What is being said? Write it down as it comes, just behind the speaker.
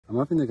I'm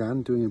up in the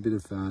garden doing a bit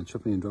of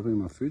chopping and dropping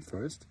my food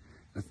forest.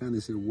 I found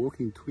this little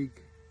walking twig.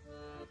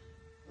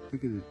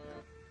 Look at it.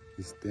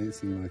 It's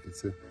dancing like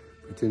it's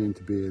pretending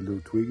to be a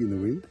little twig in the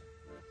wind.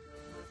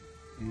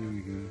 Here we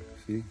go.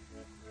 See?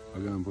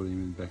 I'll go and put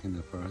him back in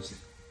the forest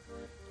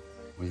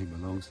where he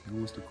belongs. He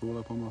wants to crawl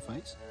up on my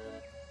face.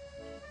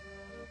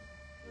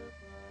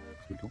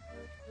 Pretty cool.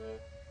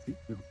 See?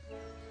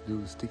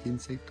 Little stick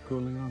insect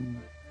crawling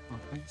on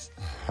my face.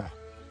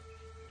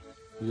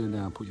 We'll go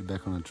down and put you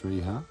back on a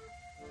tree, huh?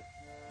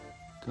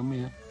 Come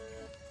here.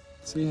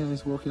 See how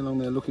he's walking along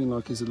there looking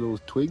like he's a little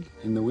twig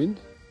in the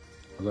wind?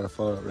 I've got to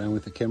follow it around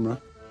with the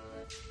camera.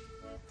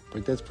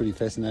 But that's pretty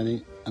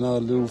fascinating. Another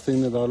little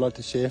thing that I'd like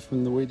to share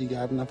from the weedy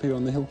garden up here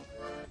on the hill.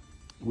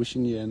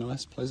 Wishing you a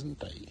nice, pleasant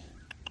day.